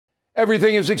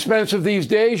Everything is expensive these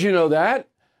days, you know that.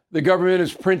 The government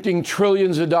is printing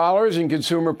trillions of dollars and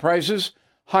consumer prices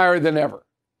higher than ever.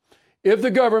 If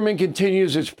the government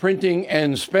continues its printing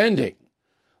and spending,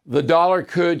 the dollar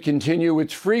could continue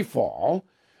its free fall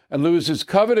and lose its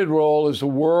coveted role as the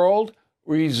world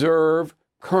reserve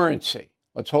currency.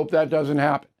 Let's hope that doesn't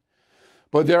happen.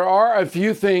 But there are a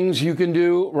few things you can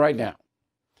do right now.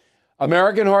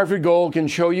 American Hartford Gold can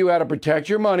show you how to protect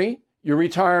your money, your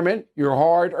retirement, your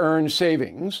hard-earned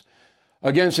savings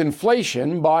against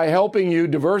inflation by helping you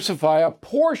diversify a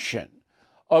portion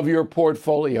of your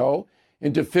portfolio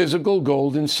into physical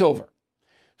gold and silver.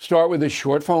 Start with a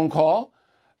short phone call,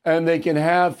 and they can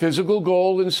have physical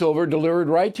gold and silver delivered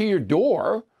right to your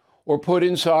door or put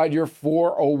inside your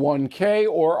 401k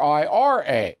or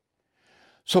IRA.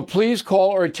 So please call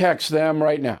or text them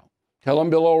right now. Tell them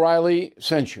Bill O'Reilly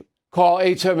sent you. Call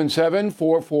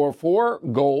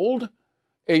 877-444-GOLD,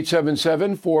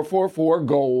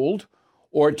 877-444-GOLD,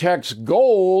 or text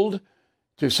GOLD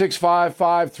to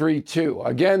 65532.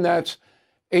 Again, that's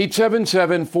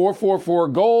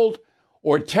 877-444-GOLD,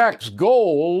 or text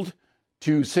GOLD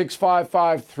to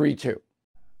 65532.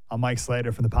 I'm Mike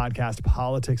Slater from the podcast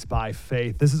Politics by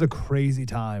Faith. This is a crazy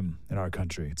time in our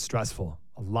country. It's stressful,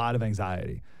 a lot of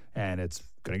anxiety, and it's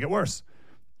going to get worse.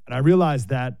 And I realized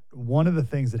that one of the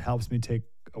things that helps me take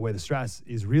away the stress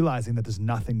is realizing that there's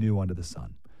nothing new under the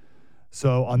sun.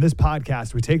 So on this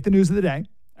podcast, we take the news of the day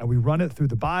and we run it through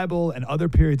the Bible and other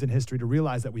periods in history to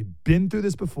realize that we've been through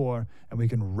this before and we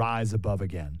can rise above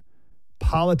again.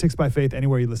 Politics by Faith,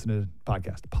 anywhere you listen to the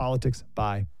podcast. Politics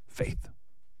by Faith.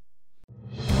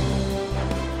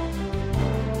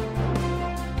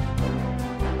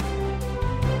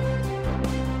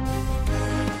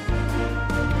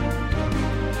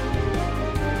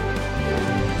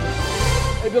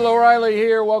 Hey, Bill O'Reilly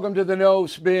here. Welcome to the No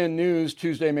Spin News,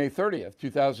 Tuesday, May 30th,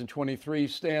 2023.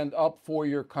 Stand up for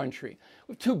your country.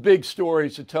 We have two big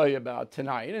stories to tell you about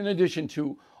tonight, in addition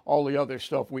to all the other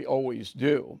stuff we always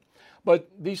do. But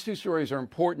these two stories are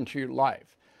important to your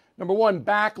life. Number one,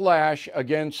 backlash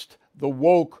against the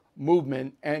woke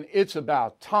movement, and it's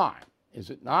about time, is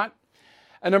it not?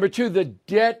 And number two, the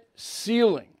debt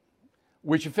ceiling,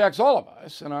 which affects all of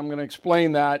us, and I'm going to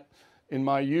explain that in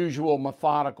my usual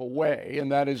methodical way, and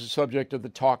that is the subject of the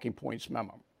Talking Points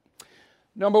memo.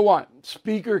 Number one,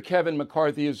 Speaker Kevin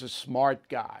McCarthy is a smart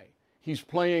guy. He's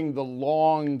playing the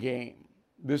long game.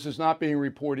 This is not being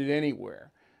reported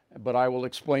anywhere, but I will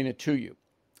explain it to you.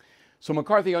 So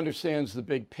McCarthy understands the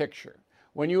big picture.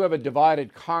 When you have a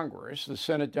divided Congress, the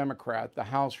Senate Democrat, the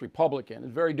House Republican,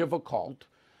 it's very difficult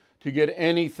to get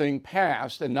anything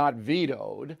passed and not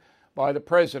vetoed by the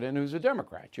president, who's a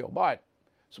Democrat, Joe Biden.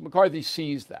 So McCarthy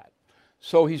sees that.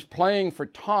 So he's playing for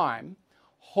time,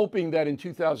 hoping that in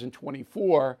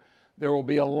 2024, there will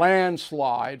be a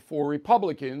landslide for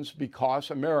Republicans because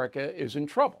America is in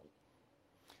trouble.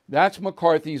 That's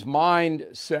McCarthy's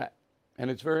mindset,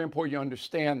 and it's very important you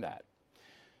understand that.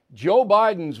 Joe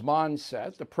Biden's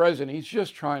mindset, the president, he's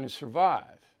just trying to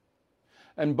survive.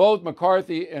 And both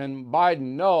McCarthy and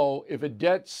Biden know if a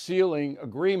debt ceiling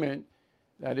agreement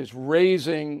that is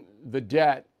raising the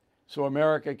debt so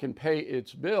America can pay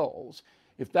its bills,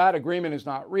 if that agreement is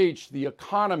not reached, the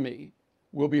economy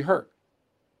will be hurt.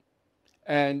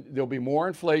 And there'll be more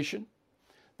inflation,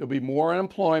 there'll be more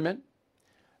unemployment,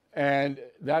 and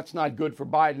that's not good for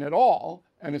Biden at all,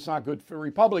 and it's not good for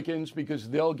Republicans because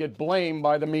they'll get blamed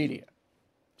by the media.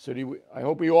 So I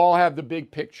hope you all have the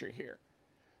big picture here.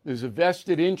 There's a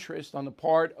vested interest on the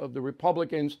part of the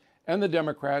Republicans and the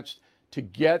Democrats to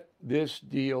get this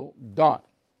deal done.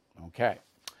 Okay.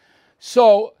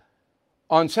 So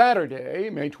on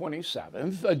Saturday, May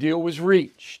 27th, a deal was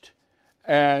reached.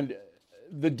 And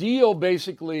the deal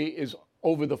basically is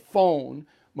over the phone.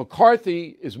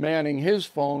 McCarthy is manning his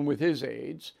phone with his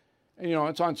aides. And,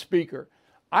 it's on speaker.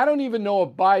 I don't even know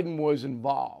if Biden was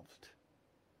involved.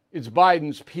 It's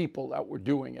Biden's people that were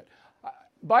doing it.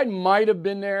 Biden might have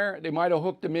been there. They might have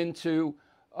hooked him into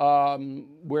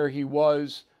where he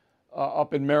was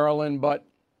up in Maryland, but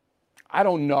I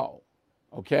don't know.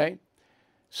 Okay?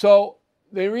 So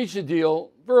they reached a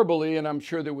deal verbally, and I'm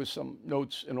sure there was some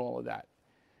notes and all of that.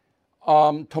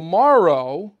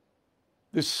 Tomorrow,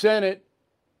 the Senate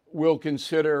will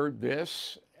consider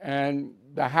this, and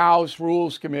the House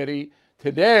Rules Committee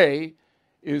today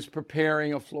is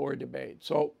preparing a floor debate.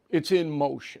 So it's in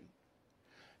motion.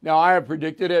 Now, I have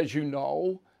predicted, as you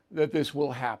know, that this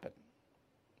will happen.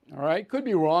 All right? Could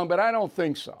be wrong, but I don't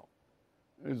think so.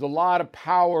 There's a lot of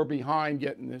power behind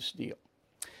getting this deal.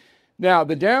 Now,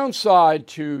 the downside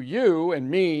to you and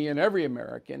me and every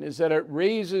American is that it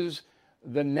raises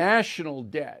the national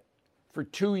debt for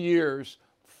 2 years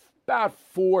about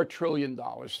 $4 trillion,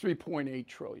 $3.8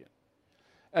 trillion.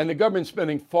 And the government's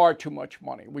spending far too much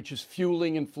money, which is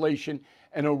fueling inflation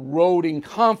and eroding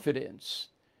confidence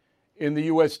in the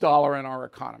US dollar and our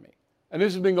economy. And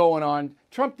this has been going on.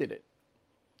 Trump did it.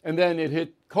 And then it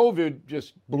hit COVID,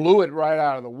 just blew it right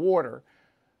out of the water.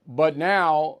 But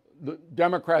now the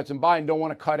Democrats and Biden don't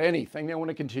want to cut anything. They want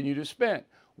to continue to spend.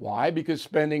 Why? Because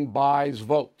spending buys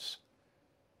votes.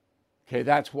 Okay,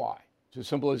 that's why. It's as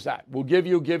simple as that. We'll give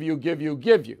you, give you, give you,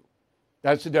 give you.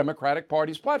 That's the Democratic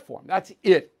Party's platform. That's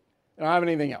it. They don't have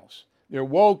anything else. They're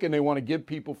woke and they want to give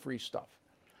people free stuff.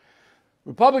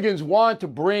 Republicans want to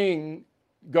bring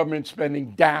government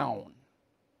spending down.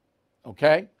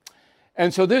 Okay?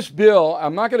 And so this bill,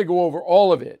 I'm not going to go over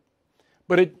all of it,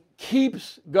 but it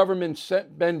keeps government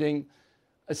spending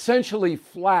essentially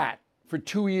flat for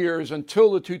 2 years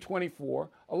until the 2024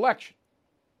 election.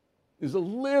 There's a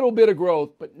little bit of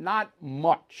growth, but not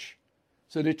much.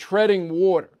 So they're treading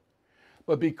water.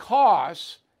 But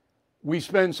because we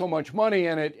spend so much money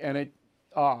and it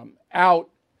outgains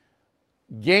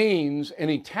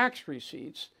any tax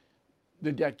receipts,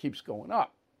 the debt keeps going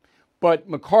up. But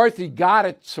McCarthy got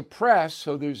it suppressed,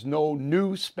 so there's no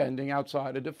new spending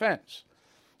outside of defense.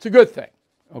 It's a good thing,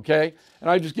 okay? And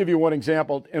I'll just give you one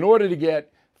example. In order to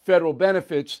get federal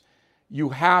benefits, you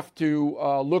have to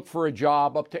look for a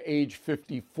job up to age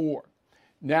 54.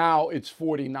 Now it's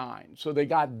 49, so they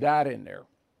got that in there.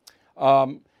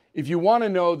 If you want to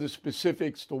know the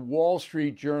specifics, the Wall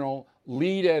Street Journal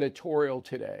lead editorial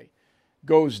today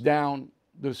goes down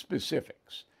the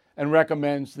specifics and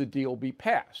recommends the deal be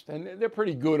passed. And they're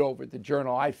pretty good over at the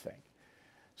Journal, I think.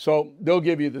 So they'll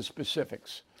give you the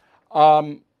specifics.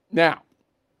 Now,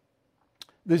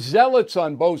 the zealots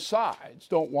on both sides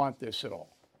don't want this at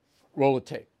all. Roll the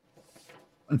tape.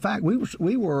 In fact,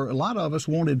 we were a lot of us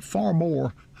wanted far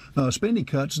more spending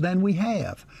cuts than we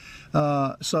have.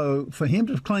 So for him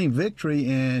to claim victory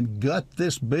and gut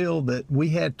this bill that we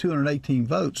had 218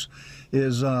 votes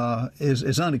is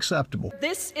unacceptable.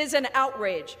 This is an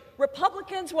outrage.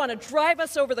 Republicans want to drive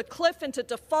us over the cliff into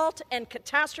default and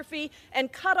catastrophe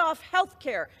and cut off health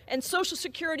care and Social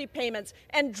Security payments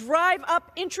and drive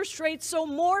up interest rates so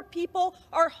more people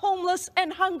are homeless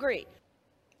and hungry.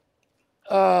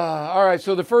 All right,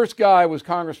 so the first guy was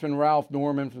Congressman Ralph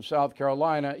Norman from South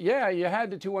Carolina. Yeah, you had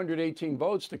the 218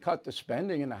 votes to cut the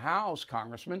spending in the House,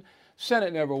 Congressman.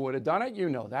 Senate never would have done it. You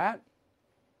know that.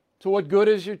 So what good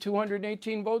is your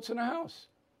 218 votes in the House?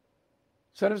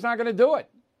 Senate's not going to do it.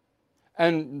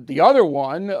 And the other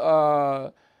one,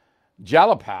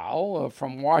 Jalapal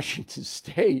from Washington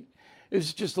State,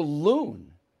 is just a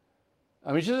loon.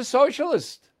 I mean, she's a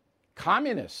socialist,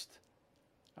 communist.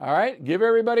 All right, give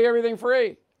everybody everything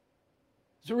free.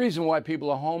 There's a reason why people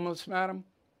are homeless, madam.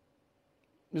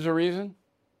 There's a reason.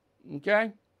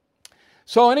 Okay?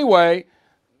 So anyway,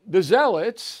 the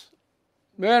zealots,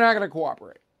 they're not going to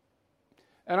cooperate.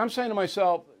 And I'm saying to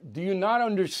myself, do you not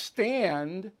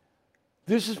understand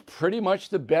this is pretty much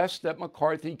the best that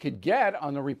McCarthy could get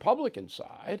on the Republican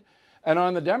side? And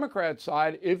on the Democrat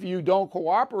side, if you don't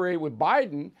cooperate with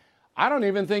Biden, I don't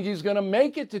even think he's going to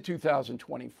make it to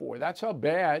 2024. That's how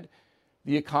bad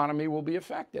the economy will be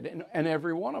affected. And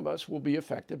every one of us will be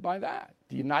affected by that.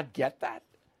 Do you not get that?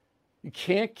 You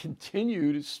can't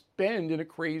continue to spend in a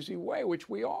crazy way, which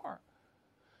we are.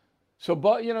 So,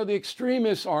 but, you know, the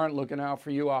extremists aren't looking out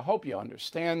for you. I hope you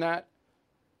understand that.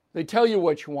 They tell you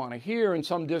what you want to hear, and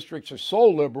some districts are so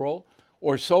liberal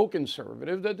or so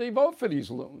conservative that they vote for these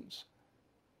loons.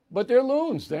 But they're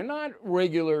loons. They're not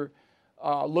regular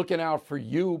looking out for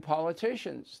you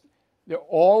politicians. They're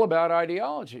all about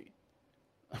ideology.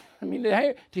 I mean,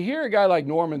 to hear a guy like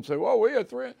Norman say, well, we had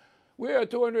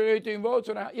 218 votes.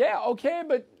 Yeah, okay,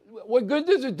 but what good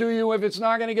does it do you if it's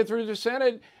not going to get through the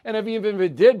Senate? And even if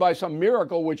it did by some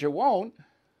miracle, which it won't,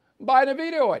 Biden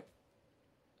veto it.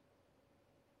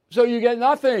 So you get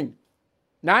nothing.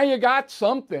 Now you got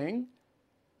something.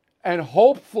 And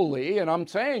hopefully, and I'm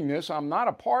saying this, I'm not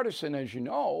a partisan, as you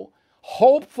know,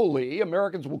 hopefully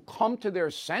Americans will come to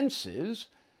their senses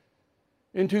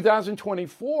in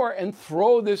 2024 and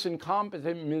throw this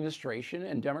incompetent administration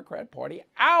and Democrat Party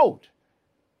out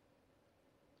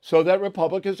so that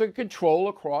Republicans are in control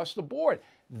across the board.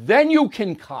 Then you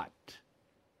can cut.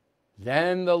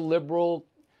 Then the liberal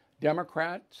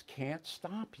Democrats can't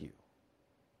stop you.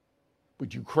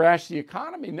 But you crash the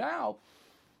economy now,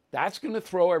 that's going to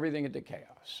throw everything into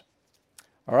chaos.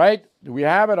 All right? Do we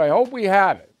have it? I hope we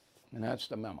have it. And that's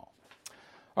the memo.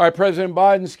 All right, President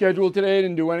Biden scheduled today,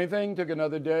 didn't do anything. Took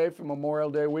another day for Memorial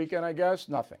Day weekend, I guess.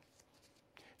 Nothing.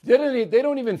 They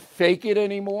don't even fake it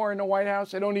anymore in the White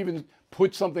House. They don't even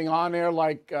put something on there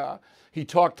like he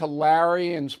talked to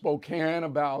Larry in Spokane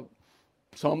about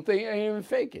something, and even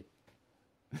fake it.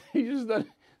 He just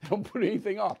don't put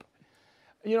anything up.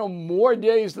 You know, more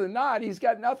days than not, he's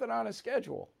got nothing on his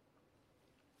schedule.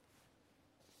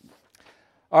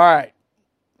 All right,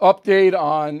 update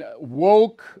on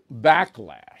woke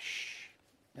backlash.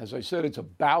 As I said, it's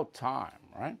about time,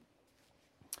 right?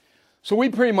 So we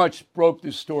pretty much broke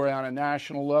this story on a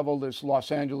national level. This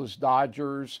Los Angeles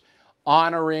Dodgers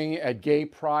honoring at Gay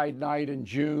Pride Night in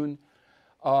June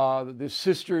the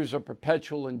Sisters of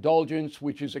Perpetual Indulgence,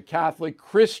 which is a Catholic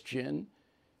Christian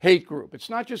hate group. It's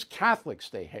not just Catholics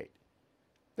they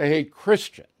hate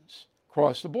Christians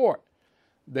across the board.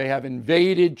 They have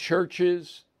invaded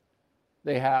churches.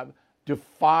 They have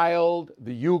defiled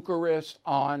the Eucharist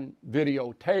on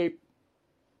videotape.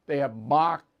 They have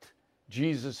mocked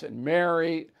Jesus and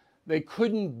Mary. They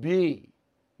couldn't be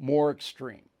more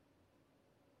extreme.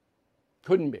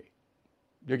 Couldn't be.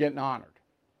 They're getting honored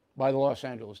by the Los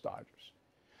Angeles Dodgers.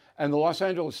 And the Los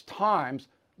Angeles Times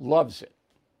loves it.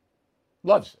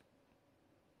 Loves it.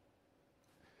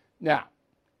 Now,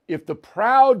 if the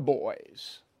Proud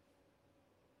Boys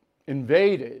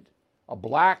invaded a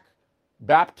black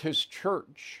Baptist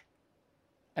church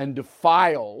and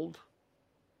defiled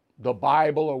the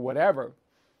Bible or whatever,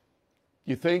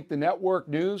 you think the network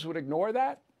news would ignore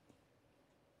that?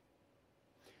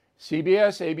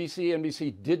 CBS, ABC,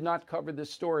 NBC did not cover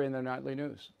this story in their nightly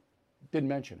news. Didn't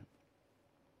mention it.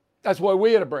 That's why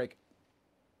we had to break it.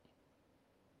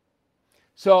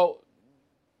 So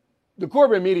the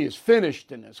corporate media is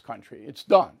finished in this country. It's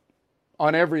done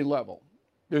on every level.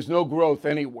 There's no growth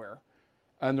anywhere.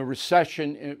 And the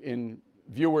recession in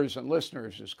viewers and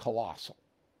listeners is colossal,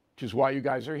 which is why you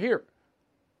guys are here.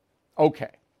 Okay.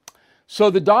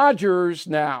 So the Dodgers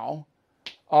now,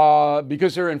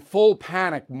 because they're in full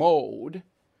panic mode,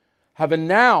 have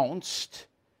announced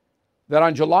that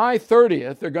on July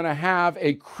 30th, they're going to have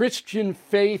a Christian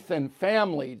Faith and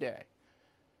Family Day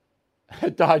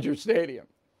at Dodger Stadium.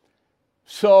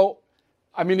 So,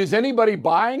 I mean, is anybody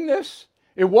buying this?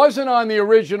 It wasn't on the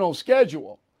original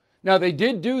schedule. Now, they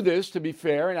did do this, to be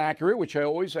fair and accurate, which I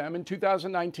always am. In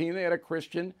 2019, they had a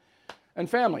Christian and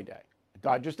Family Day at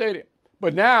Dodger Stadium.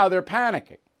 But now they're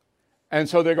panicking. And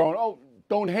so they're going, oh,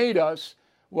 don't hate us.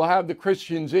 We'll have the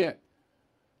Christians in.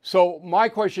 So my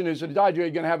question is, Dodger, are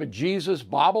you going to have a Jesus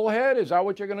bobblehead? Is that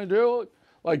what you're going to do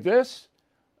like this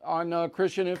on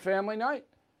Christian and Family Night?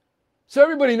 So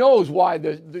everybody knows why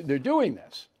they're doing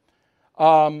this.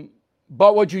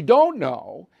 But what you don't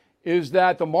know is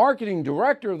that the marketing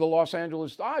director of the Los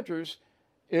Angeles Dodgers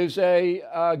is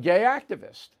a gay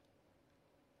activist.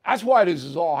 That's why this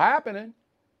is all happening.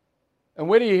 And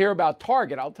where do you hear about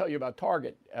Target? I'll tell you about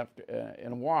Target after,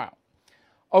 in a while.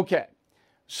 Okay,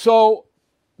 so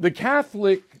the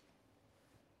Catholic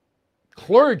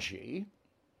clergy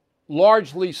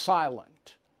largely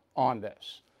silent on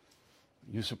this.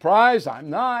 You surprised? I'm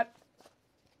not.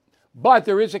 But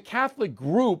there is a Catholic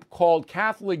group called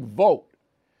Catholic Vote,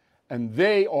 and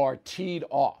they are teed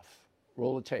off.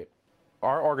 Roll the tape.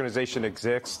 Our organization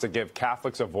exists to give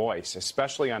Catholics a voice,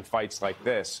 especially on fights like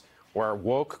this, where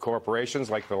woke corporations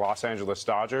like the Los Angeles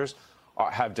Dodgers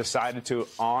have decided to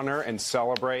honor and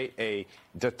celebrate a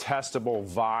detestable,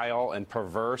 vile, and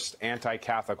perverse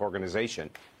anti-Catholic organization.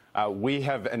 We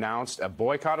have announced a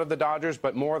boycott of the Dodgers,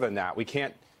 but more than that, we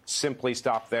can't simply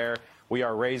stop there. We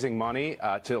are raising money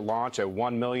to launch a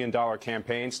 $1 million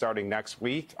campaign starting next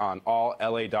week on all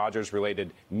LA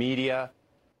Dodgers-related media.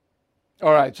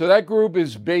 All right, so that group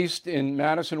is based in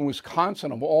Madison,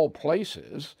 Wisconsin, of all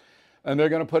places, and they're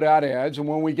going to put out ads. And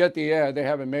when we get the ad, they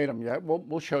haven't made them yet.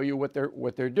 We'll show you what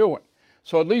they're doing.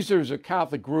 So at least there's a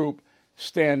Catholic group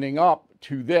standing up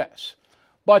to this.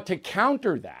 But to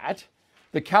counter that,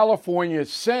 the California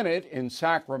Senate in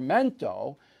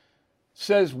Sacramento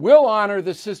says we'll honor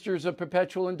the Sisters of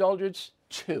Perpetual Indulgence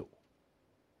too.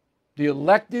 The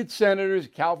elected senators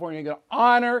of California are going to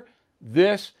honor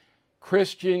this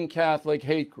Christian Catholic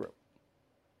hate group.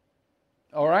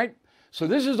 All right? So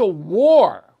this is a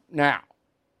war now.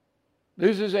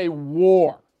 This is a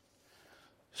war.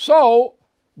 So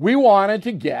we wanted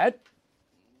to get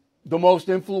the most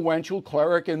influential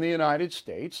cleric in the United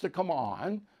States to come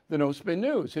on the No Spin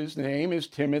News. His name is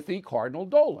Timothy Cardinal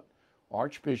Dolan,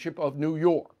 Archbishop of New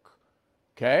York.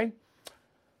 Okay?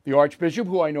 The Archbishop,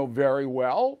 who I know very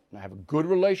well, I have a good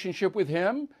relationship with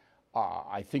him.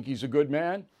 I think he's a good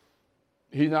man.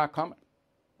 He's not coming.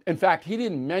 In fact, he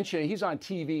didn't mention it. He's on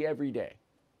TV every day.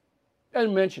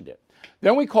 And mentioned it.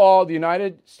 Then we called the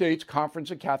United States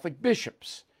Conference of Catholic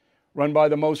Bishops, run by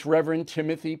the Most Reverend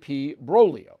Timothy P.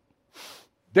 Broglio.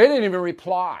 They didn't even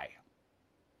reply.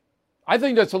 I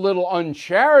think that's a little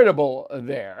uncharitable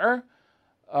there,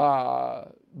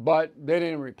 but they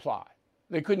didn't reply.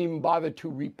 They couldn't even bother to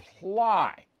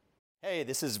reply. Hey,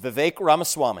 this is Vivek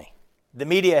Ramaswamy. The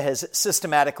media has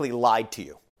systematically lied to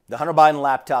you. The Hunter Biden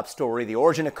laptop story, the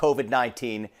origin of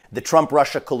COVID-19, the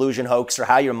Trump-Russia collusion hoax, or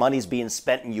how your money's being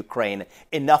spent in Ukraine.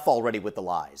 Enough already with the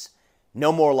lies.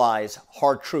 No more lies,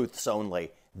 hard truths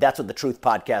only. That's what the Truth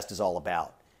Podcast is all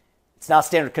about. It's not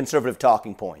standard conservative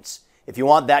talking points. If you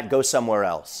want that, go somewhere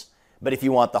else. But if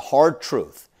you want the hard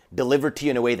truth delivered to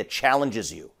you in a way that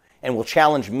challenges you and will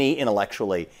challenge me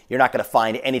intellectually, you're not going to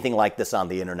find anything like this on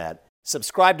the internet.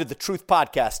 Subscribe to the Truth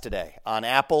Podcast today on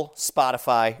Apple,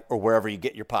 Spotify, or wherever you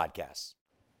get your podcasts.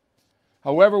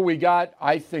 However, we got,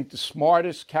 I think, the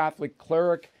smartest Catholic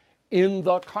cleric in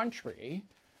the country,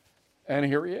 and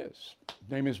here he is. His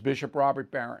name is Bishop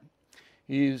Robert Barron.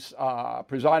 He's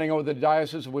presiding over the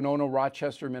Diocese of Winona,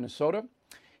 Rochester, Minnesota.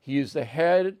 He is the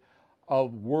head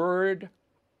of Word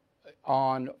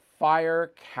on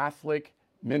Fire Catholic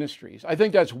Ministries. I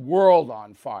think that's World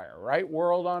on Fire, right?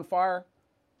 World on Fire?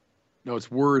 No,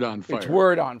 it's Word on Fire. It's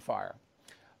Word on Fire.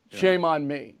 Yeah. Shame on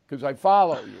me, because I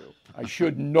follow you. I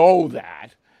should know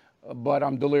that, but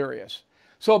I'm delirious.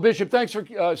 So, Bishop, thanks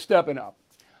for stepping up.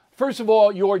 First of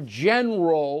all, your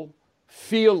general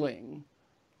feeling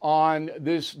on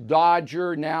this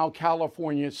Dodger, now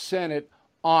California Senate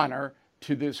honor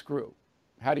to this group.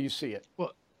 How do you see it?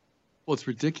 Well, it's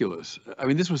ridiculous. I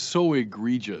mean, this was so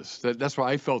egregious that's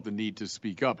why I felt the need to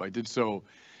speak up. I did so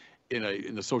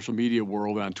in the social media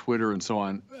world, on Twitter and so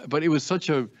on. But it was such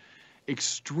a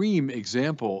extreme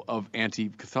example of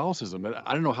anti-Catholicism.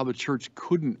 I don't know how the church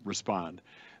couldn't respond.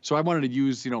 So I wanted to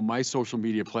use, my social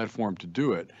media platform to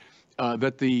do it.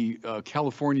 That the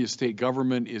California state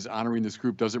government is honoring this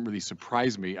group doesn't really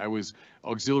surprise me. I was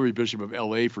auxiliary bishop of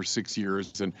LA for 6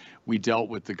 years, and we dealt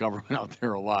with the government out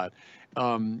there a lot.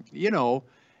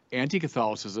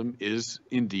 Anti-Catholicism is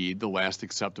indeed the last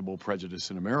acceptable prejudice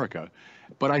in America.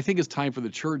 But I think it's time for the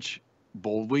church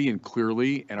boldly and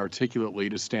clearly and articulately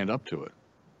to stand up to it.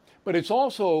 But it's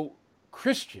also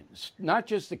Christians, not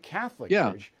just the Catholic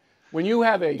Church. When you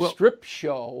have a strip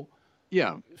show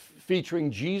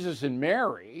featuring Jesus and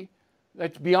Mary,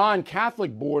 that's beyond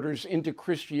Catholic borders into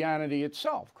Christianity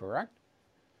itself, correct?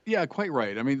 Yeah, quite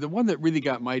right. I mean, the one that really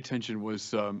got my attention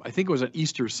was, I think it was on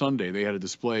Easter Sunday, they had a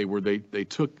display where they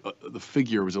took the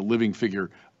figure, it was a living figure,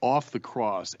 off the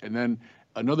cross, and then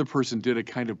another person did a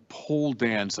kind of pole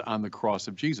dance on the cross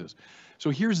of Jesus. So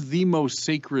here's the most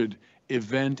sacred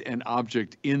event and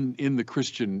object in the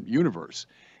Christian universe.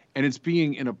 And it's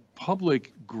being, in a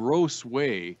public, gross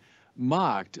way,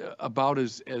 mocked about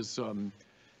as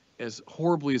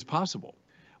horribly as possible.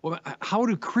 Well, how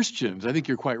do Christians, I think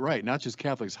you're quite right, not just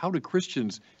Catholics, how do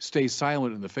Christians stay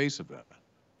silent in the face of that?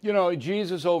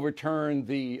 Jesus overturned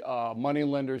the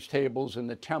moneylenders' tables in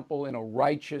the temple in a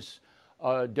righteous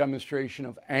demonstration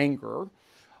of anger.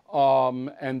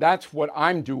 And that's what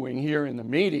I'm doing here in the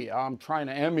media. I'm trying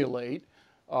to emulate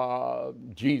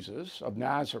Jesus of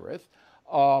Nazareth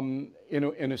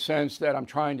in a sense that I'm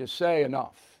trying to say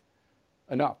enough.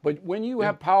 But when you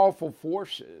have powerful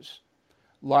forces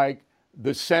like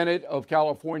the Senate of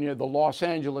California, the Los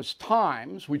Angeles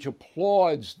Times, which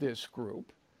applauds this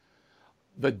group,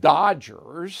 the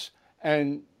Dodgers,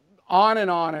 and on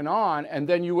and on and on, and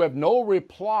then you have no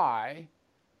reply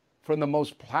from the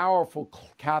most powerful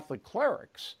Catholic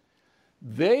clerics,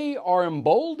 they are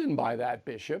emboldened by that,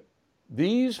 Bishop.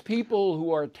 These people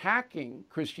who are attacking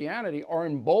Christianity are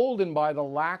emboldened by the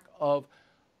lack of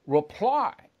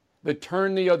reply, that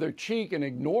turn the other cheek and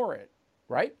ignore it,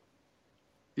 right?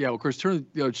 Yeah, of course, turn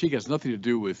the other cheek has nothing to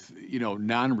do with,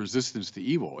 non-resistance to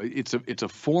evil. It's a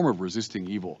form of resisting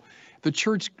evil. The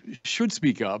church should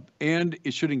speak up, and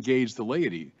it should engage the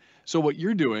laity. So what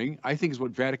you're doing, I think, is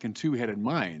what Vatican II had in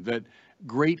mind, that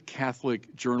great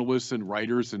Catholic journalists and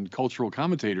writers and cultural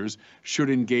commentators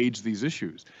should engage these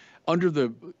issues. Under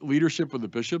the leadership of the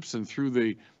bishops and through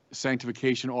the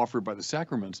sanctification offered by the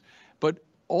sacraments, but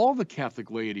all the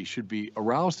Catholic laity should be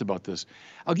aroused about this.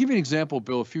 I'll give you an example,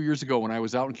 Bill. A few years ago when I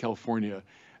was out in California,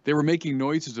 they were making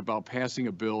noises about passing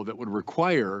a bill that would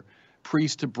require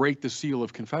priests to break the seal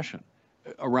of confession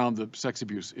around the sex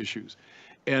abuse issues.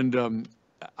 And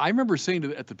I remember saying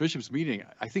at the bishop's meeting,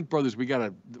 I think, brothers, we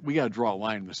gotta draw a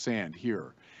line in the sand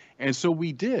here. And so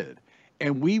we did.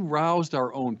 And we roused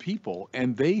our own people,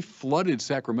 and they flooded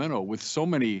Sacramento with so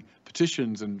many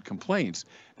petitions and complaints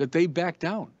that they backed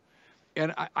down.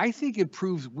 And I think it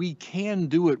proves we can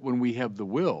do it when we have the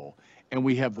will and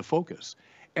we have the focus.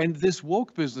 And this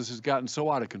woke business has gotten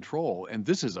so out of control, and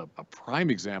this is a prime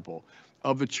example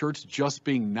of the church just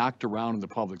being knocked around in the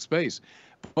public space.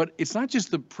 But it's not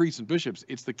just the priests and bishops,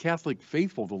 it's the Catholic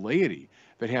faithful, the laity,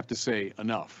 that have to say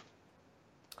enough.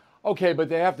 Okay, but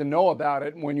they have to know about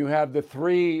it when you have the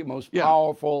three most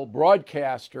powerful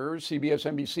broadcasters, CBS,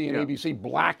 NBC, and ABC,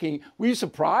 blacking. Were you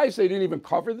surprised they didn't even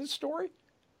cover this story?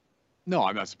 No,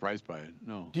 I'm not surprised by it.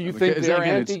 No. Do you think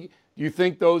they're do you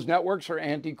think those networks are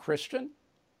anti-Christian?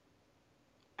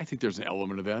 I think there's an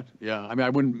element of that. Yeah. I mean, I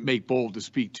wouldn't make bold to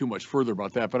speak too much further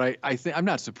about that, but I think I'm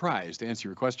not surprised, to answer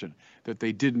your question, that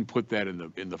they didn't put that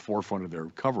in the forefront of their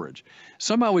coverage.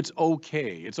 Somehow it's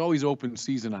okay. It's always open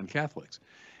season on Catholics.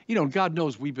 You know, God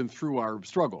knows we've been through our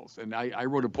struggles, and I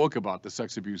wrote a book about the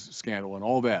sex abuse scandal and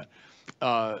all that.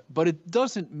 But it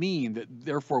doesn't mean that,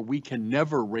 therefore, we can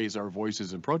never raise our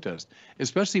voices in protest,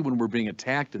 especially when we're being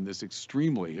attacked in this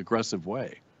extremely aggressive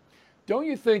way. Don't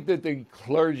you think that the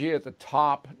clergy at the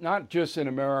top, not just in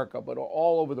America, but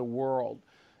all over the world,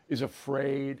 is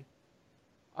afraid?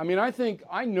 I mean,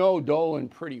 I know Dolan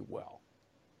pretty well.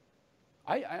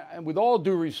 I with all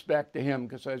due respect to him,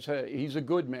 because I said he's a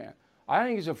good man, I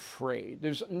think he's afraid.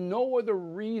 There's no other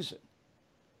reason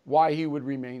why he would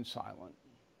remain silent.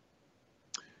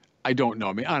 I don't know.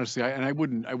 I mean, honestly, I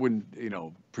wouldn't,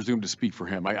 presume to speak for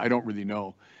him. I don't really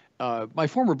know. My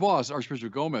former boss,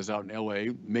 Archbishop Gomez, out in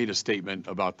L.A., made a statement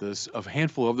about this. A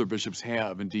handful of other bishops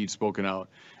have indeed spoken out.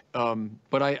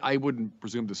 But I wouldn't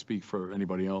presume to speak for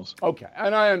anybody else. Okay,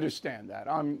 and I understand that.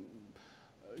 I'm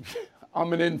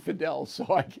an infidel,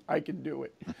 so I can do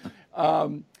it.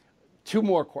 Two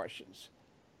more questions.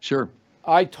 Sure.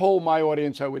 I told my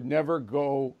audience I would never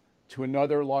go to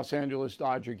another Los Angeles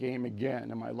Dodger game again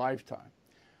in my lifetime,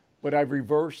 but I've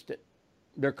reversed it.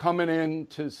 They're coming in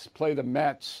to play the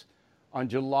Mets on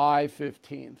July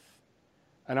 15th,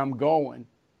 and I'm going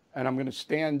to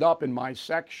stand up in my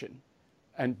section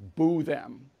and boo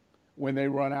them when they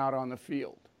run out on the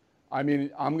field. I mean,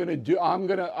 I'm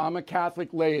a Catholic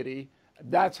laity.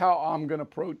 That's how I'm going to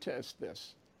protest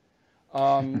this.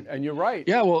 And you're right.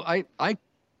 Yeah, well,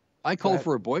 I called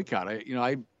for a boycott.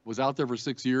 I was out there for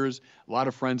 6 years, a lot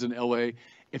of friends in L.A.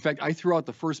 In fact, I threw out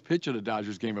the first pitch at a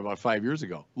Dodgers game about 5 years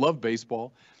ago. Love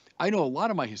baseball. I know a lot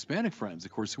of my Hispanic friends,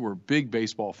 of course, who are big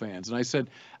baseball fans. And I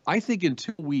said, I think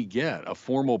until we get a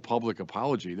formal public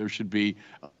apology, there should be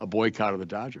a boycott of the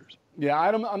Dodgers. Yeah,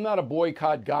 I'm not a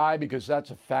boycott guy because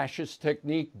that's a fascist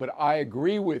technique, but I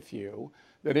agree with you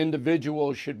that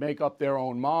individuals should make up their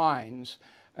own minds.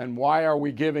 And why are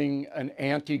we giving an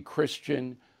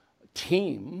anti-Christian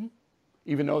team,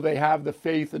 even though they have the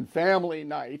faith and family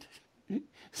night?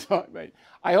 So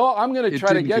I'm going to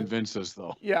try to convince us,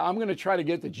 though. Yeah, I'm going to try to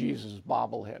get the Jesus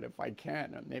bobblehead if I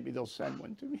can, and maybe they'll send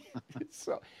one to me. It's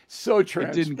so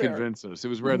transparent. It didn't convince us. It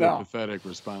was rather a pathetic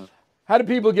response. How do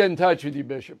people get in touch with you,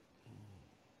 Bishop?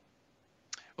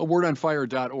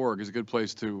 Wordonfire.org is a good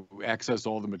place to access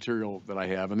all the material that I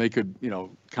have, and they could,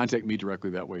 contact me directly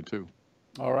that way too.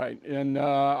 All right, and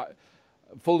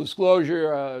full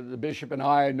disclosure, the bishop and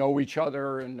I know each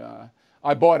other, and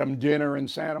I bought him dinner in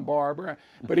Santa Barbara,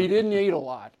 but he didn't eat a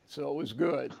lot, so it was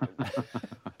good.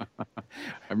 I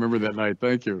remember that night.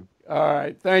 Thank you. All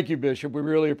right, thank you, Bishop. We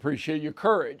really appreciate your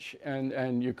courage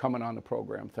and you coming on the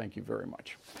program. Thank you very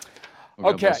much.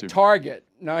 Okay, Target.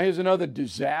 Now here's another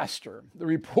disaster. The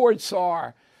reports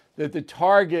are that the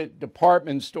Target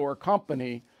department store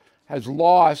company has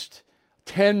lost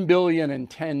 $10 billion in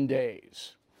 10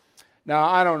 days. Now,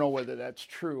 I don't know whether that's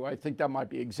true. I think that might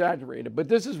be exaggerated, but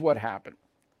this is what happened.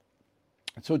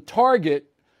 So Target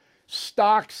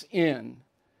stocks in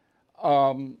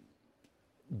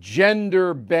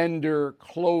gender bender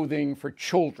clothing for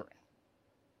children.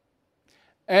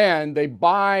 And they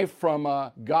buy from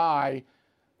a guy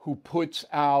who puts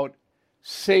out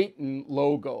Satan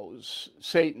logos,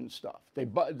 Satan stuff. They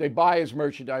buy his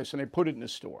merchandise and they put it in the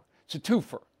store. It's a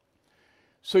twofer.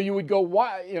 So you would go,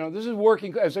 why? This is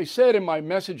working. As I said in my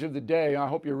message of the day, I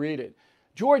hope you read it,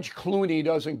 George Clooney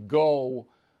doesn't go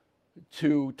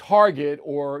to Target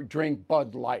or drink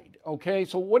Bud Light, okay?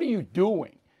 So what are you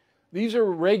doing? These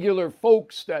are regular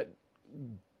folks that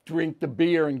drink the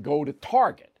beer and go to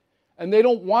Target. And they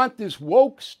don't want this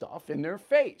woke stuff in their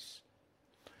face.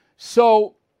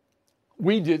 So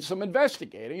we did some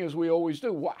investigating, as we always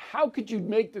do. How could you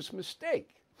make this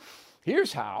mistake?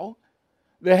 Here's how.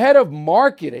 The head of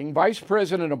marketing, vice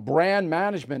president of brand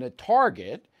management at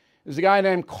Target, is a guy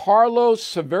named Carlos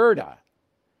Severda.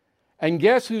 And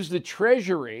guess who's the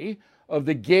treasury of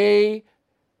the Gay,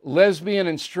 Lesbian,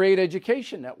 and Straight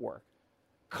Education Network?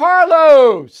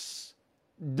 Carlos!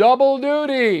 Double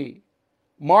duty.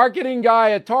 Marketing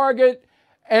guy at Target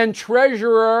and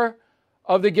treasurer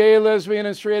of the Gay, Lesbian,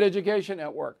 and Straight Education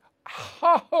Network.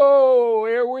 Oh,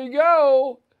 here we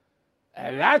go.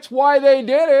 And that's why they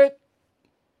did it.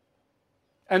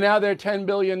 And now they're 10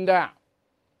 billion down.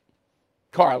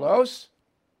 Carlos.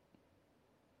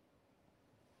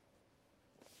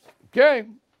 Okay.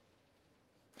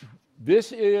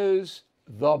 This is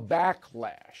the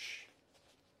backlash.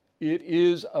 It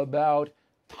is about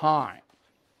time.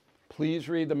 Please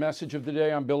read the message of the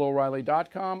day on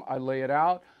BillO'Reilly.com. I lay it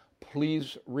out.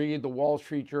 Please read the Wall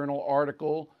Street Journal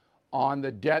article on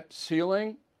the debt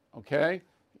ceiling. Okay?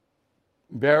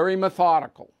 Very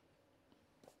methodical.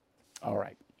 All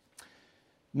right.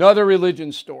 Another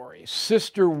religion story.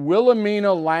 Sister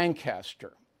Wilhelmina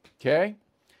Lancaster. Okay?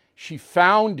 She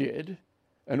founded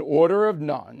an order of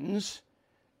nuns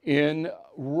in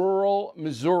rural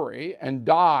Missouri and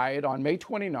died on May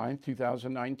 29,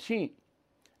 2019,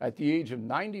 at the age of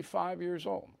 95 years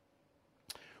old.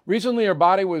 Recently, her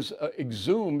body was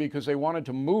exhumed because they wanted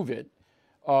to move it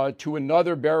to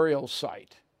another burial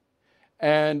site.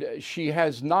 And she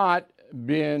has not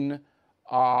been,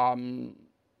 her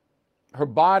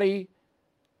body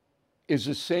is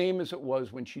the same as it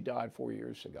was when she died 4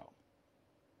 years ago.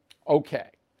 Okay,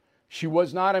 she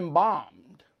was not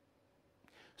embalmed.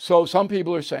 So some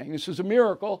people are saying this is a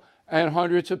miracle, and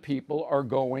hundreds of people are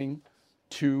going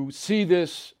to see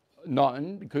this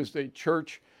nun because the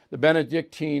church, the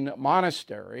Benedictine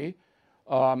monastery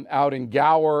out in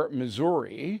Gower,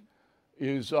 Missouri,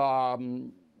 is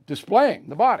displaying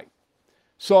the body.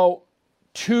 So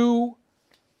two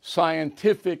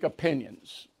scientific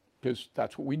opinions, because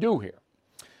that's what we do here.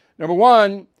 Number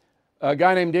one, a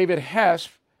guy named David Hess,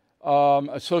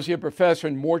 associate professor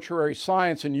in mortuary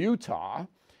science in Utah,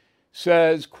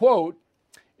 says, quote,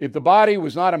 if the body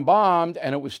was not embalmed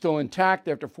and it was still intact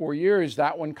after 4 years,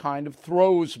 that one kind of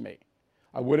throws me.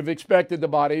 I would have expected the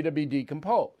body to be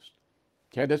decomposed.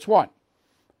 Okay, that's one.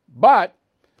 But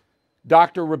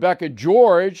Dr. Rebecca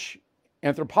George,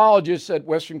 anthropologist at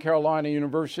Western Carolina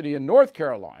University in North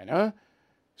Carolina,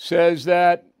 says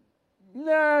that,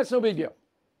 nah, it's no big deal.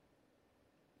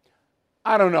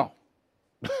 I don't know.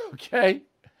 Okay?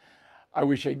 I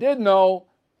wish I did know,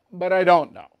 but I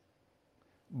don't know.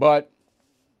 But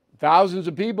thousands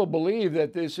of people believe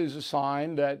that this is a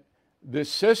sign that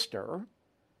this sister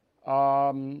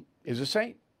is a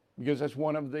saint, because that's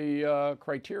one of the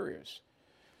criterias.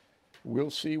 We'll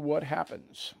see what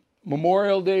happens.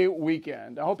 Memorial Day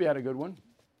weekend. I hope you had a good one.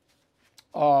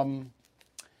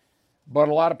 But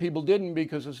a lot of people didn't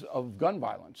because of gun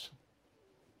violence.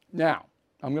 Now,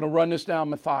 I'm going to run this down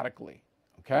methodically,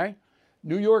 okay?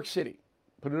 New York City.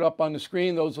 Put it up on the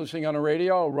screen. Those listening on the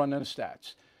radio, I'll run the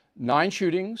stats. 9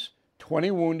 shootings,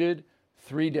 20 wounded,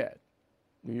 3 dead.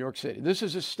 New York City. This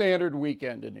is a standard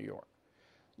weekend in New York.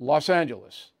 Los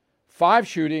Angeles. 5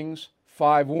 shootings,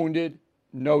 5 wounded,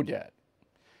 no dead.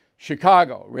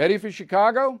 Chicago. Ready for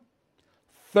Chicago?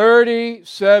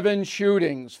 37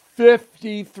 shootings,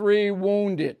 53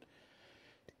 wounded,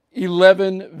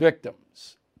 11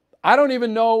 victims. I don't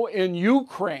even know in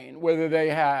Ukraine whether they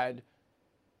had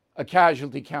a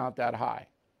casualty count that high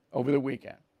over the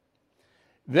weekend.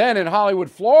 Then in Hollywood,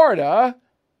 Florida,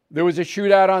 there was a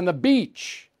shootout on the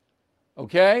beach.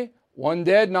 Okay? 1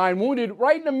 dead, 9 wounded,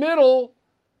 right in the middle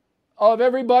of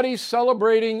everybody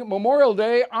celebrating Memorial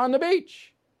Day on the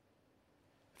beach.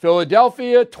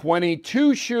 Philadelphia,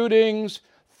 22 shootings,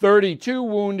 32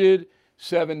 wounded,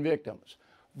 7 victims.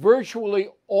 Virtually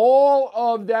all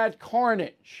of that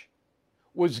carnage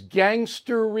was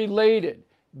gangster-related,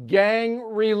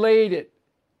 gang-related.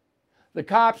 The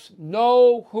cops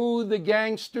know who the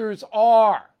gangsters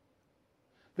are.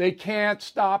 They can't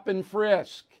stop and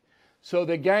frisk. So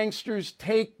the gangsters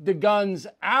take the guns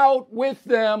out with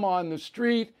them on the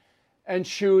street and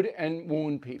shoot and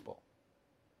wound people.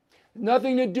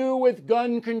 Nothing to do with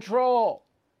gun control.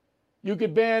 You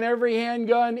could ban every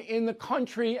handgun in the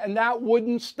country and that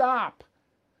wouldn't stop.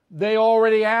 They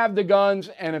already have the guns,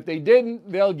 and if they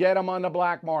didn't, they'll get them on the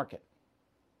black market.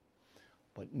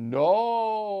 But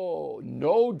no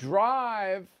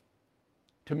drive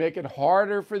to make it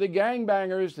harder for the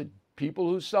gangbangers, the people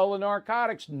who sell the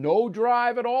narcotics, no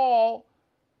drive at all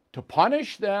to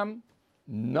punish them,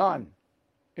 none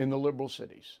in the liberal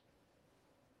cities.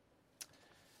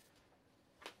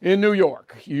 In New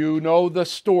York, you know the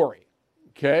story,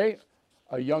 okay?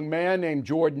 A young man named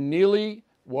Jordan Neely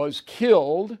was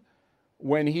killed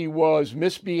when he was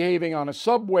misbehaving on a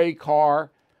subway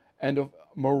car, and a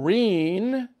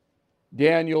Marine,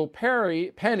 Daniel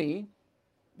Penny,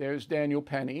 there's Daniel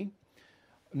Penny,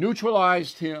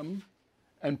 neutralized him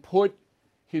and put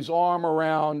his arm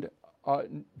around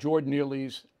Jordan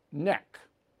Neely's neck.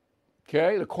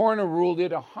 Okay, the coroner ruled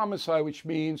it a homicide, which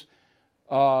means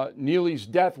Neely's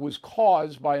death was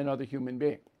caused by another human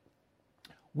being.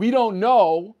 We don't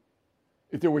know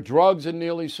if there were drugs in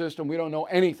Neely's system. We don't know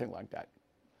anything like that.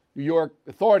 New York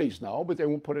authorities know, but they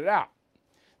won't put it out.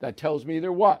 That tells me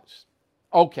there was.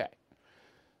 Okay.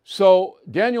 So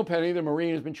Daniel Penny, the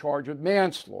Marine, has been charged with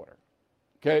manslaughter.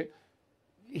 Okay.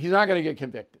 He's not going to get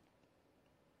convicted.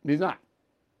 He's not.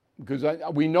 Because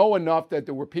we know enough that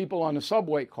there were people on the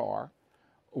subway car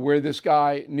where this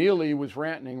guy, Neely, was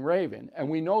ranting and raving. And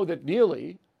we know that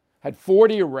Neely had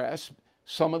 40 arrests,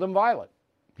 some of them violent.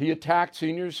 He attacked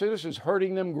senior citizens,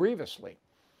 hurting them grievously.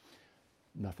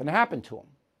 Nothing happened to him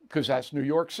because that's New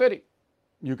York City.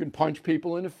 You can punch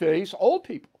people in the face, old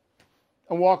people,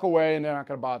 and walk away and they're not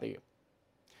going to bother you.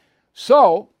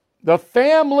 So the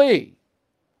family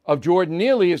of Jordan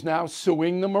Neely is now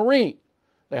suing the Marine.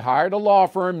 They hired a law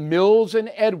firm, Mills and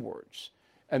Edwards,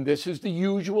 and this is the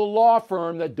usual law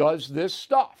firm that does this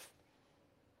stuff.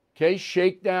 Okay,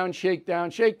 shakedown,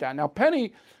 shakedown, shakedown. Now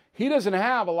Penny, he doesn't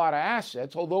have a lot of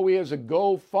assets, although he has a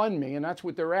GoFundMe, and that's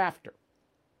what they're after.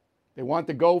 They want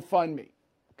the GoFundMe,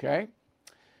 okay?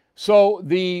 So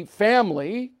the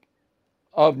family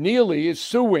of Neely is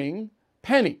suing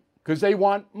Penny because they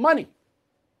want money.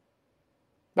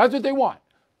 That's what they want,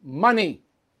 money.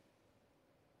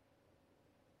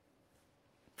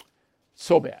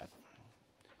 So bad.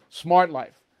 Smart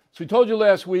life. So we told you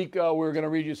last week we were going to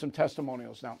read you some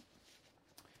testimonials. Now,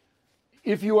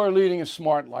 if you are leading a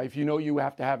smart life, you know you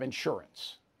have to have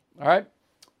insurance, all right?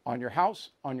 On your house,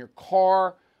 on your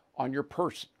car, on your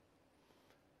person.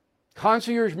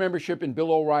 Concierge membership in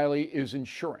Bill O'Reilly is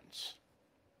insurance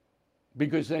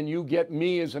because then you get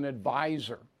me as an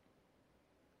advisor,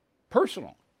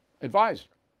 personal advisor,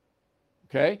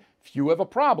 okay? If you have a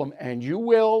problem, and you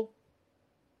will,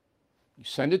 you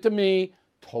send it to me,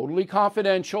 totally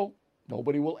confidential,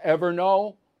 nobody will ever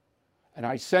know, and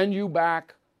I send you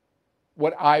back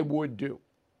what I would do.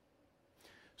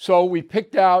 So we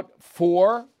picked out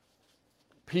 4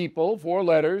 people, 4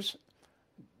 letters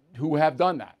who have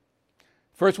done that.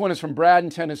 First one is from Brad in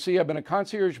Tennessee. I've been a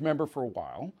concierge member for a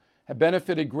while, have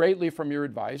benefited greatly from your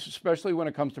advice, especially when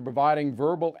it comes to providing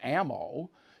verbal ammo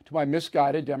to my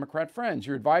misguided Democrat friends.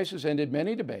 Your advice has ended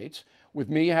many debates, with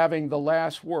me having the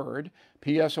last word.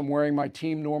 P.S. I'm wearing my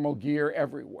team normal gear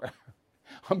everywhere.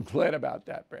 I'm glad about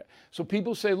that, Brad. So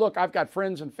people say, look, I've got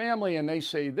friends and family, and they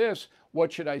say this.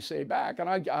 What should I say back? And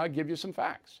I'll give you some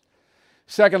facts.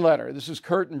 Second letter. This is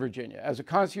Kurt in Virginia. As a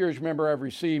concierge member, I've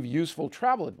received useful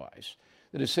travel advice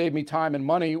that has saved me time and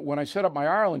money. When I set up my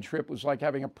Ireland trip, it was like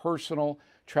having a personal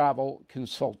travel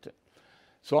consultant.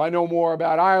 So I know more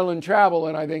about Ireland travel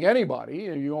than I think anybody.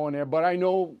 You go in there, but I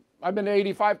know I've been to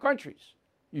 85 countries.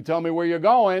 You tell me where you're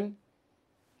going,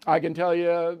 I can tell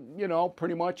you,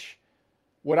 pretty much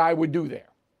what I would do there.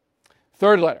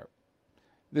 Third letter.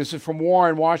 This is from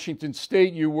Warren, Washington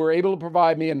State. You were able to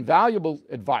provide me invaluable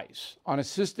advice on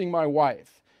assisting my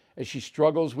wife as she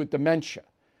struggles with dementia.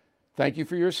 Thank you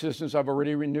for your assistance. I've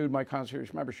already renewed my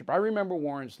concierge membership. I remember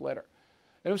Warren's letter,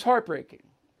 and it was heartbreaking.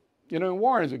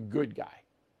 Warren is a good guy.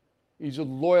 He's a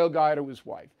loyal guy to his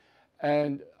wife.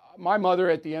 And my mother,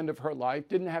 at the end of her life,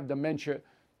 didn't have dementia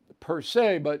per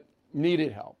se, but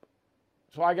needed help.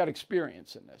 So I got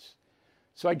experience in this.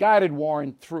 So I guided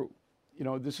Warren through,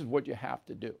 this is what you have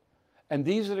to do. And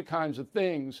these are the kinds of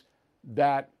things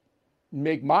that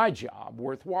make my job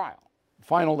worthwhile.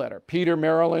 Final letter, Peter,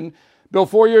 Maryland. Bill,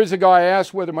 4 years ago, I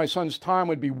asked whether my son's time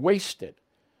would be wasted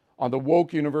on the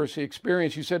woke university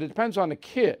experience. You said it depends on the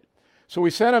kid. So we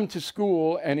sent him to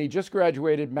school, and he just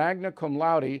graduated magna cum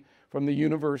laude from the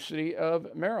University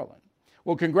of Maryland.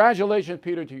 Well, congratulations,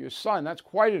 Peter, to your son. That's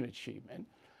quite an achievement.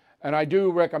 And I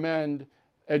do recommend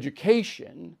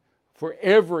education for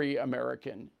every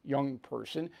American young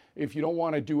person. If you don't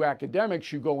want to do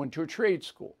academics, you go into a trade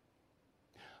school.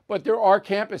 But there are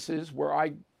campuses where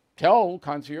I tell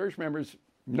concierge members,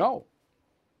 no,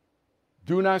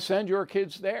 do not send your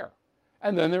kids there.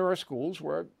 And then there are schools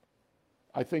where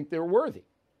I think they're worthy.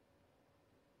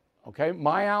 Okay,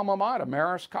 my alma mater,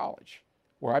 Marist College,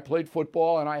 where I played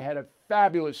football and I had a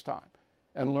fabulous time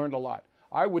and learned a lot.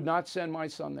 I would not send my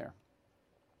son there.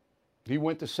 He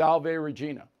went to Salve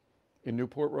Regina in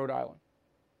Newport, Rhode Island,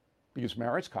 because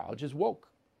Marist College is woke.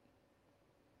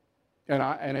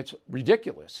 And it's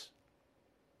ridiculous.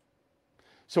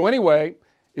 So anyway,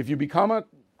 if you become a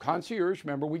concierge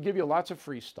member, we give you lots of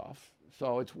free stuff,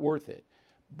 so it's worth it.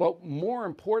 But more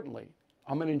importantly,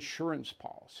 I'm an insurance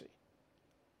policy.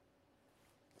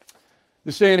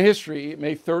 This day in history,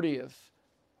 May 30th,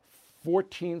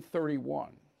 1431,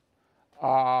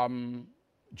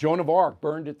 Joan of Arc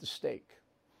burned at the stake.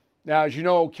 Now, as you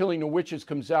know, Killing the Witches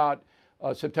comes out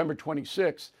September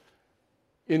 26th.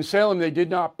 In Salem, they did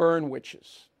not burn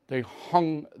witches. They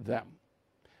hung them.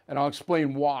 And I'll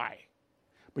explain why.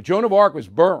 But Joan of Arc was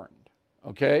burned,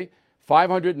 okay,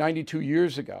 592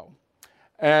 years ago.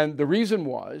 And the reason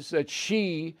was that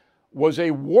she was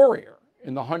a warrior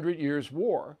in the 100 Years'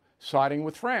 War, siding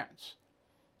with France.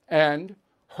 And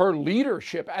her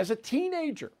leadership as a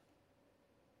teenager,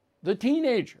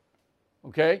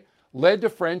 okay, led to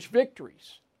French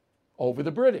victories over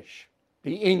the British,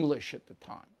 the English at the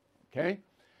time, okay?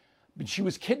 But she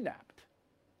was kidnapped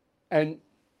and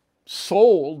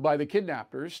sold by the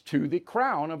kidnappers to the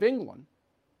crown of England,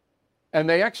 and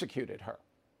they executed her.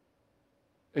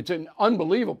 It's an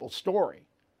unbelievable story.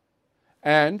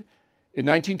 And in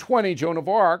 1920, Joan of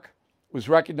Arc was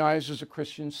recognized as a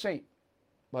Christian saint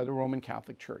by the Roman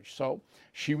Catholic Church. So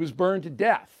she was burned to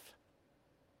death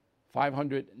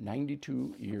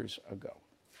 592 years ago.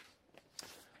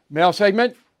 Mail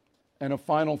segment and a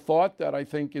final thought that I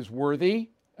think is worthy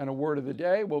and a word of the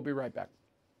day. We'll be right back.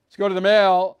 Let's go to the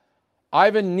mail.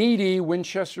 Ivan Needy,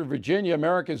 Winchester, Virginia,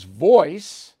 America's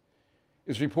Voice,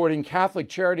 is reporting Catholic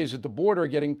charities at the border are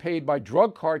getting paid by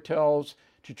drug cartels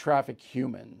to traffic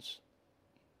humans.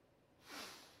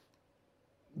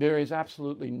 There is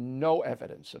absolutely no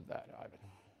evidence of that, Ivan.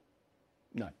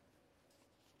 None.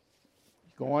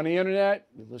 You go on the internet,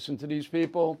 you listen to these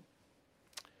people.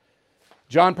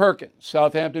 John Perkins,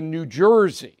 Southampton, New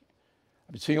Jersey.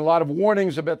 I've been seeing a lot of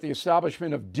warnings about the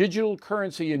establishment of digital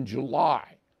currency in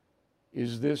July.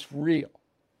 Is this real?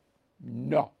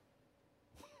 No.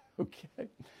 Okay.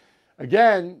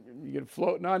 Again, you get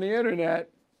floating on the internet.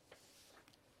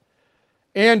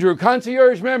 Andrew,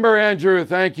 concierge member, Andrew,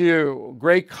 thank you.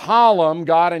 Great column,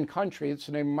 God and Country. It's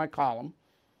the name of my column.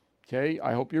 Okay,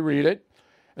 I hope you read it,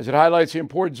 as it highlights the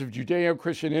importance of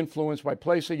Judeo-Christian influence by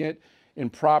placing it in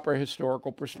proper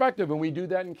historical perspective. And we do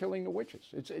that in Killing the Witches.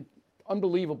 It's an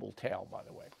unbelievable tale, by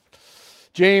the way.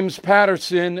 James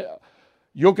Patterson,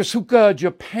 Yokosuka,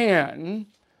 Japan.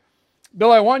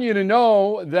 Bill, I want you to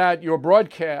know that your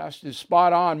broadcast is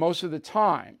spot on most of the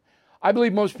time. I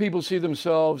believe most people see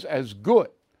themselves as good.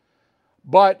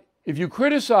 But if you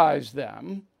criticize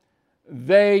them,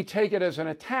 they take it as an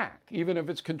attack, even if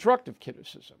it's constructive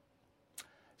criticism.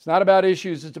 It's not about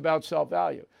issues, it's about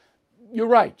self-value. You're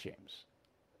right, James.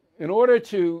 In order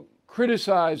to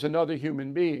criticize another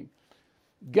human being,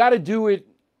 you've got to do it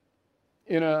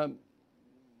in a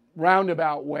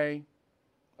roundabout way,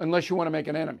 unless you want to make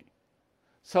an enemy.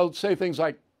 So say things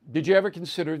like, did you ever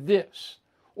consider this?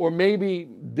 Or maybe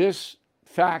this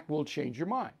fact will change your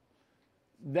mind.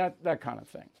 That kind of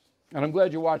thing. And I'm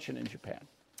glad you're watching in Japan.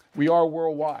 We are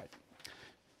worldwide.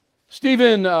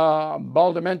 Stephen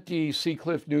Baldamenti,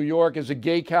 Seacliff, New York. As a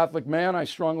gay Catholic man, I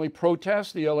strongly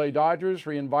protest the LA Dodgers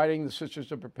reinviting the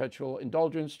Sisters of Perpetual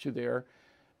Indulgence to their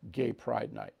gay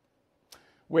pride night.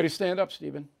 Way to stand up,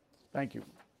 Stephen. Thank you.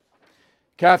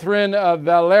 Catherine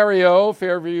Valerio,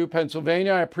 Fairview,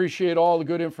 Pennsylvania. I appreciate all the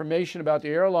good information about the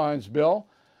airlines, Bill.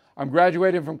 I'm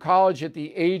graduating from college at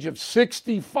the age of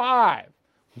 65.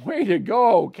 Way to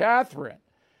go, Catherine.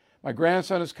 My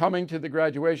grandson is coming to the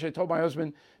graduation. I told my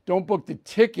husband, don't book the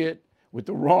ticket with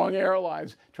the wrong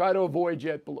airlines. Try to avoid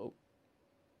JetBlue.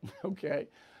 Okay.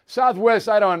 Southwest,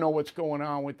 I don't know what's going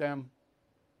on with them.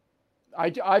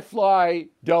 I fly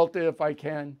Delta if I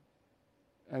can.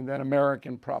 And then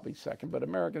American probably second, but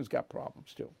American's got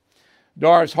problems too.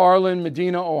 Doris Harlan,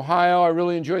 Medina, Ohio. I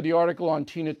really enjoyed the article on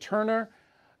Tina Turner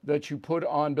that you put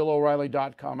on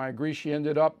BillO'Reilly.com. I agree she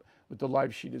ended up with the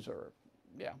life she deserved.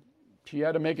 Yeah, she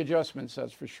had to make adjustments,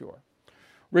 that's for sure.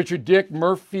 Richard Dick,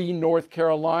 Murphy, North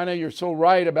Carolina. You're so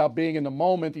right about being in the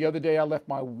moment. The other day I left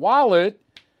my wallet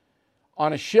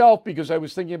on a shelf because I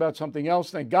was thinking about something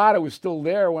else. Thank God it was still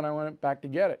there when I went back to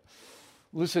get it.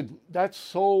 Listen, that's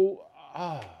so...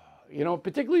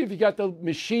 particularly if you got the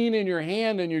machine in your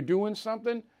hand and you're doing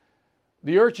something,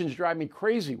 the urchins drive me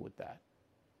crazy with that.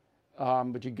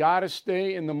 But you got to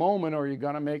stay in the moment or you're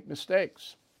going to make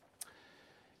mistakes.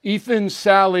 Ethan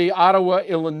Sally, Ottawa,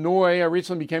 Illinois. I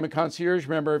recently became a concierge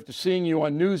member after seeing you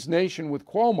on News Nation with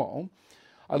Cuomo.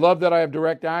 I love that I have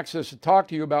direct access to talk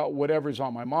to you about whatever's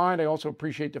on my mind. I also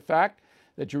appreciate the fact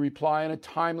that you reply in a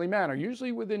timely manner,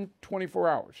 usually within 24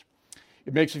 hours.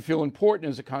 It makes me feel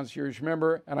important as a concierge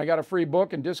member, and I got a free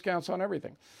book and discounts on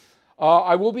everything.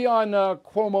 I will be on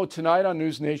Cuomo tonight on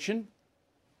News Nation.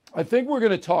 I think we're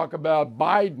going to talk about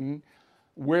Biden,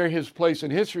 where his place in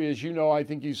history is. You know, I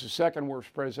think he's the second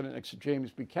worst president next to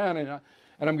James Buchanan,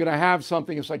 and I'm going to have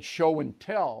something that's like show and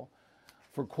tell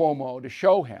for Cuomo to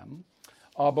show him.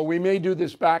 But we may do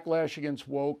this backlash against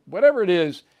woke. Whatever it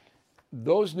is,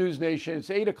 those News Nation, it's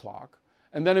 8 o'clock.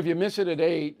 And then if you miss it at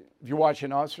 8, if you're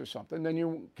watching us or something, then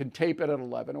you can tape it at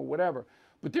 11 or whatever.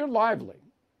 But they're lively.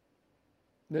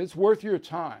 It's worth your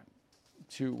time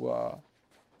to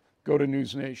go to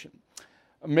News Nation.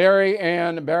 Mary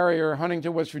Ann Barrier,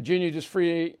 Huntington, West Virginia, just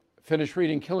finished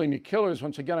reading Killing the Killers.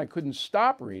 Once again, I couldn't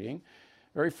stop reading.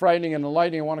 Very frightening and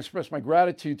enlightening. I want to express my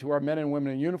gratitude to our men and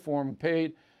women in uniform who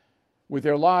paid with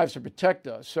their lives to protect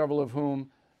us, several of whom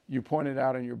you pointed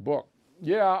out in your book.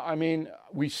 Yeah, I mean,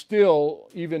 we still,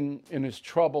 even in his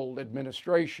troubled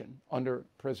administration under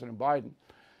President Biden,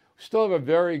 still have a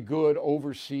very good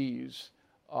overseas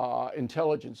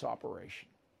intelligence operation.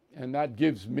 And that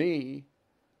gives me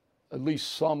at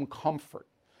least some comfort.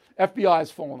 FBI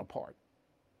has fallen apart.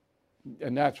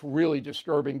 And that's really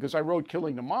disturbing because I wrote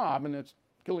Killing the Mob, and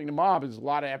Killing the Mob is a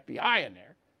lot of FBI in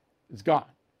there. It's gone.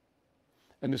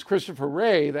 And this Christopher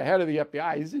Wray, the head of the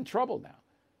FBI, he's in trouble now.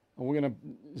 And we're going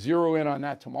to zero in on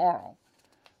that tomorrow.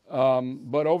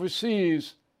 But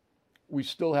overseas, we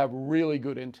still have really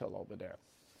good intel over there.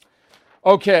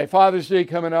 Okay, Father's Day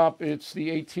coming up. It's the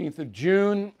 18th of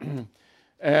June.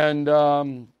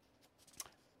 And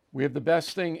we have the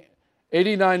best thing.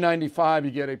 $89.95,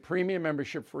 you get a premium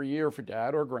membership for a year for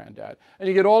dad or granddad. And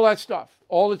you get all that stuff,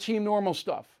 all the Team Normal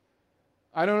stuff.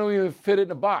 I don't even fit it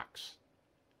in a box.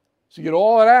 So you get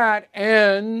all of that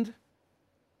and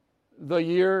the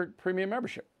year premium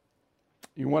membership.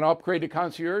 You want to upgrade to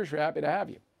concierge, we're happy to have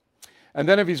you. And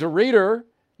then if he's a reader,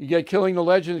 you get Killing the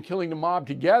Legend and Killing the Mob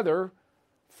together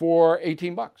for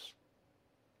 $18.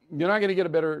 You're not going to get a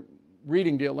better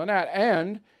reading deal than that.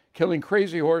 And Killing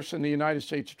Crazy Horse and the United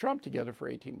States of Trump together for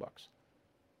 $18. This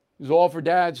is all for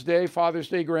Dad's Day, Father's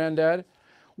Day, Granddad.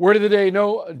 Word of the day,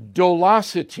 no,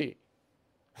 dolosity.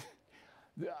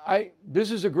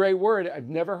 This is a great word. I've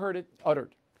never heard it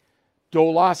uttered.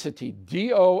 Dolosity,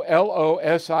 D-O-L-O-S-I-T-Y.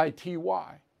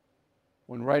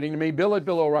 When writing to me,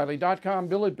 bill@BillO'Reilly.com,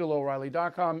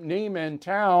 bill@BillO'Reilly.com, name and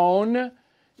town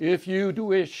if you do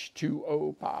wish to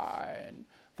opine.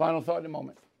 Final thought in a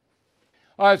moment.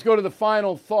 All right, let's go to the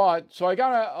final thought. So I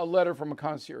got a letter from a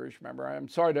concierge member. I'm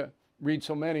sorry to read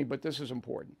so many, but this is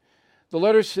important. The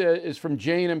letter is from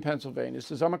Jane in Pennsylvania. It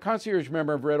says, I'm a concierge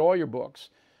member. I've read all your books.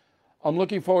 I'm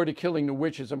looking forward to killing the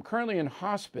witches. I'm currently in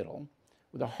hospital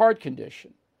with a heart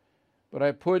condition, but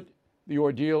I put the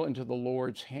ordeal into the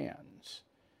Lord's hands.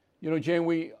 You know, Jane,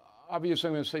 I'm going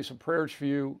to say some prayers for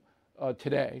you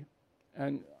today,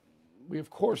 and we,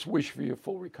 of course, wish for your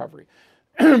full recovery.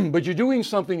 But you're doing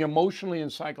something emotionally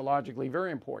and psychologically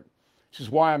very important, which is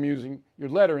why I'm using your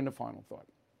letter in the final thought.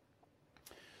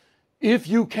 If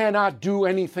you cannot do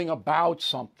anything about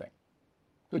something,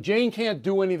 so Jane can't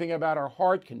do anything about her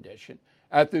heart condition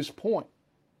at this point.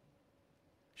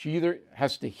 She either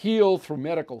has to heal through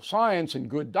medical science and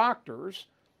good doctors,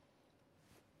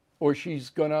 or she's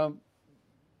going to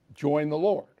join the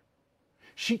Lord.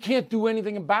 She can't do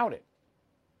anything about it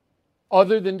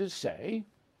other than to say,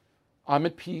 I'm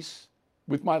at peace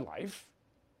with my life,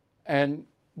 and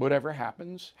whatever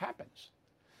happens, happens.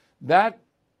 That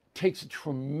takes a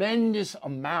tremendous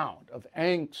amount of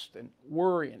angst and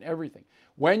worry and everything.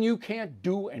 When you can't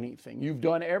do anything, you've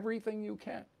done everything you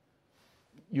can.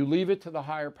 You leave it to the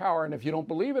higher power, and if you don't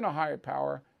believe in a higher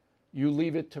power, you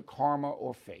leave it to karma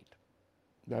or fate.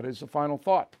 That is the final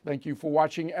thought. Thank you for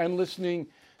watching and listening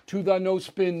to the No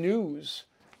Spin News.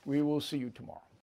 We will see you tomorrow.